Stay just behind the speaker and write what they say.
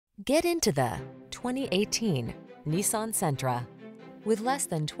Get into the 2018 Nissan Sentra. With less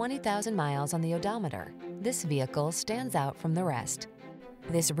than 20,000 miles on the odometer, this vehicle stands out from the rest.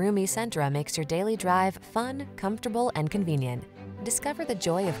 This roomy Sentra makes your daily drive fun, comfortable, and convenient. Discover the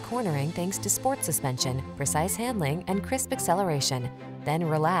joy of cornering thanks to sport suspension, precise handling, and crisp acceleration. Then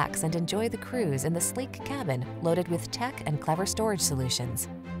relax and enjoy the cruise in the sleek cabin loaded with tech and clever storage solutions.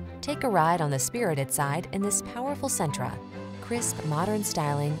 Take a ride on the spirited side in this powerful Sentra. Crisp, modern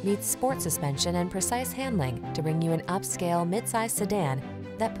styling meets sport suspension and precise handling to bring you an upscale midsize sedan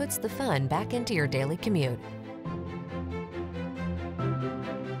that puts the fun back into your daily commute.